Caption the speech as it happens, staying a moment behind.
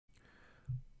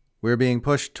We're being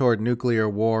pushed toward nuclear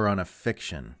war on a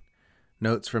fiction.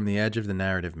 Notes from the edge of the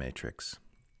narrative matrix.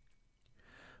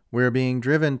 We're being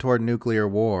driven toward nuclear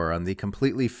war on the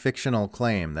completely fictional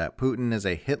claim that Putin is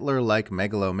a Hitler-like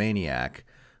megalomaniac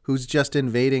who's just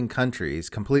invading countries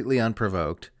completely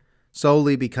unprovoked,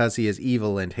 solely because he is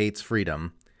evil and hates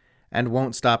freedom, and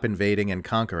won't stop invading and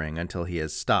conquering until he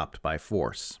is stopped by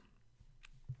force.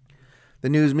 The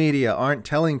news media aren't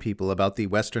telling people about the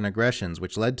Western aggressions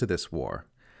which led to this war.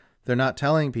 They're not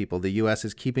telling people the U.S.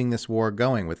 is keeping this war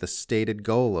going with the stated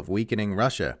goal of weakening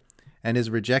Russia, and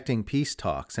is rejecting peace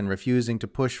talks and refusing to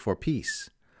push for peace.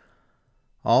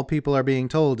 All people are being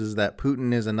told is that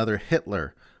Putin is another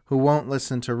Hitler who won't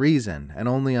listen to reason and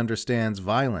only understands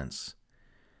violence.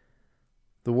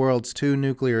 The world's two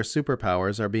nuclear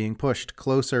superpowers are being pushed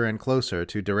closer and closer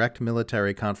to direct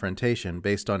military confrontation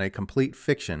based on a complete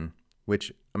fiction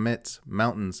which omits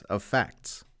mountains of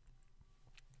facts.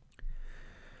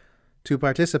 To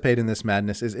participate in this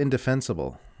madness is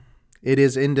indefensible. It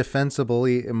is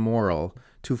indefensibly immoral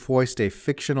to foist a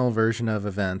fictional version of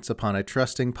events upon a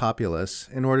trusting populace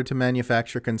in order to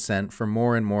manufacture consent for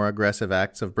more and more aggressive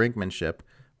acts of brinkmanship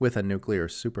with a nuclear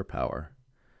superpower.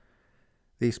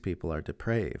 These people are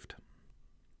depraved.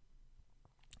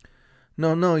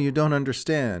 No, you don't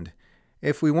understand.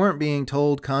 If we weren't being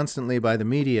told constantly by the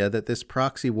media that this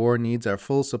proxy war needs our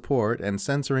full support and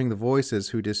censoring the voices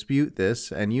who dispute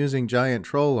this and using giant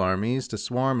troll armies to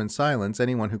swarm and silence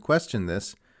anyone who questioned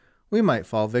this, we might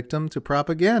fall victim to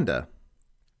propaganda.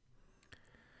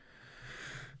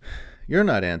 You're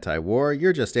not anti-war,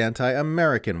 you're just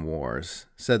anti-American wars,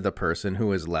 said the person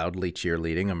who is loudly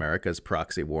cheerleading America's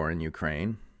proxy war in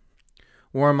Ukraine.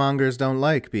 Warmongers don't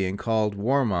like being called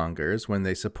warmongers when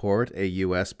they support a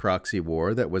U.S. proxy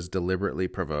war that was deliberately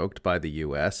provoked by the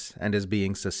U.S. and is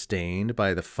being sustained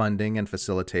by the funding and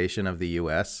facilitation of the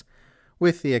U.S.,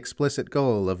 with the explicit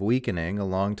goal of weakening a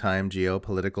longtime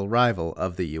geopolitical rival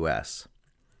of the U.S.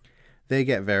 They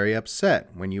get very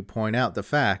upset when you point out the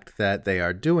fact that they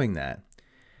are doing that,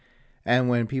 and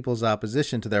when people's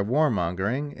opposition to their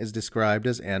warmongering is described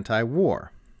as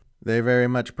anti-war. They very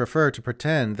much prefer to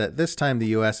pretend that this time the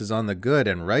U.S. is on the good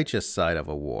and righteous side of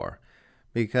a war,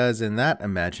 because in that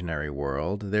imaginary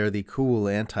world they're the cool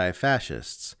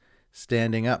anti-fascists,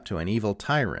 standing up to an evil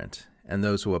tyrant, and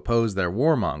those who oppose their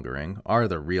warmongering are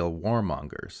the real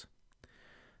warmongers.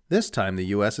 This time the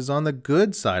U.S. is on the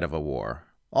good side of a war.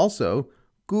 Also,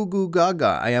 goo goo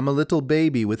gaga, I am a little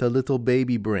baby with a little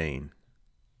baby brain.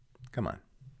 Come on.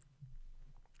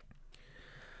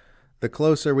 The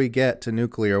closer we get to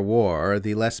nuclear war,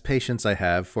 the less patience I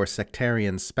have for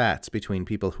sectarian spats between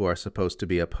people who are supposed to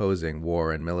be opposing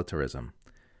war and militarism.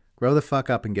 Grow the fuck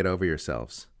up and get over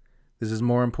yourselves. This is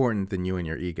more important than you and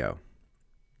your ego.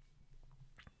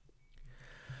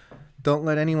 Don't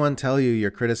let anyone tell you your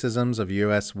criticisms of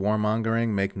U.S. warmongering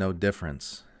make no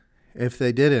difference. If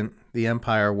they didn't, the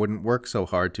empire wouldn't work so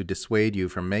hard to dissuade you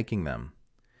from making them.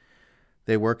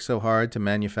 They work so hard to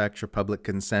manufacture public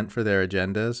consent for their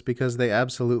agendas because they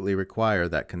absolutely require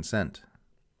that consent.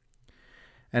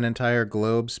 An entire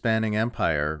globe-spanning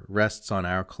empire rests on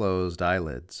our closed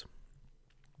eyelids.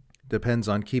 Depends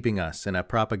on keeping us in a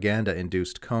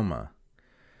propaganda-induced coma.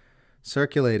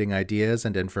 Circulating ideas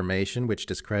and information which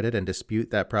discredit and dispute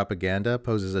that propaganda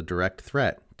poses a direct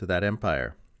threat to that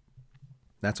empire.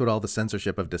 That's what all the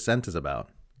censorship of dissent is about.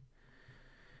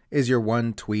 Is your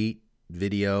one tweet,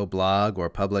 video, blog, or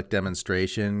public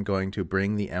demonstration going to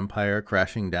bring the empire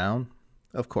crashing down?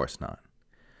 Of course not.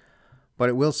 But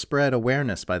it will spread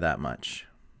awareness by that much.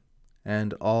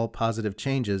 And all positive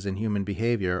changes in human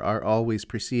behavior are always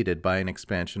preceded by an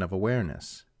expansion of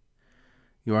awareness.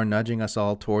 You are nudging us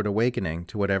all toward awakening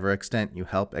to whatever extent you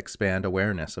help expand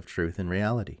awareness of truth and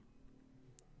reality.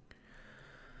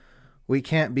 We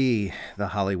can't be the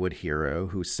Hollywood hero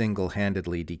who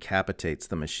single-handedly decapitates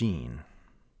the machine.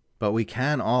 But we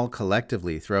can all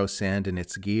collectively throw sand in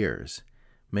its gears,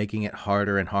 making it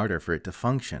harder and harder for it to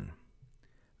function.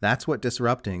 That's what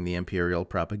disrupting the imperial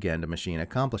propaganda machine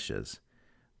accomplishes,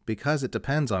 because it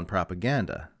depends on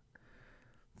propaganda.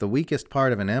 The weakest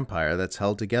part of an empire that's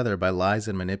held together by lies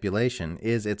and manipulation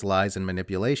is its lies and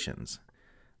manipulations.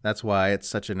 That's why it's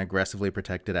such an aggressively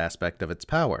protected aspect of its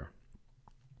power.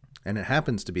 And it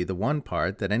happens to be the one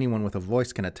part that anyone with a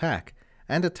voice can attack,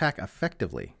 and attack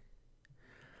effectively.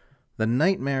 The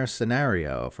nightmare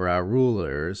scenario for our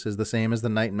rulers is the same as the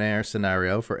nightmare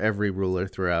scenario for every ruler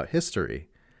throughout history,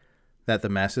 that the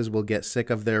masses will get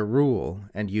sick of their rule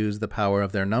and use the power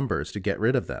of their numbers to get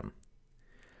rid of them.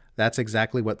 That's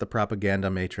exactly what the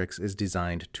propaganda matrix is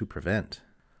designed to prevent.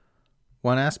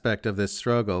 One aspect of this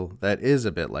struggle that is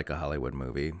a bit like a Hollywood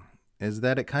movie is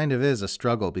that it kind of is a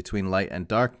struggle between light and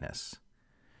darkness,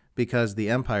 because the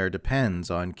Empire depends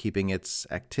on keeping its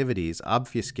activities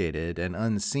obfuscated and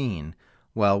unseen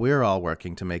while we're all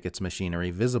working to make its machinery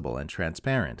visible and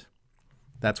transparent.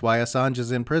 That's why Assange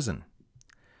is in prison.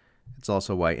 It's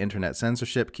also why internet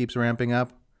censorship keeps ramping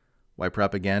up, why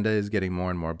propaganda is getting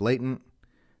more and more blatant,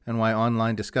 and why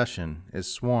online discussion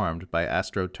is swarmed by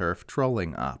AstroTurf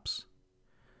trolling ops.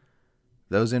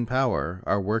 Those in power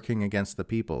are working against the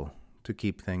people to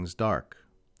keep things dark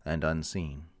and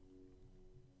unseen.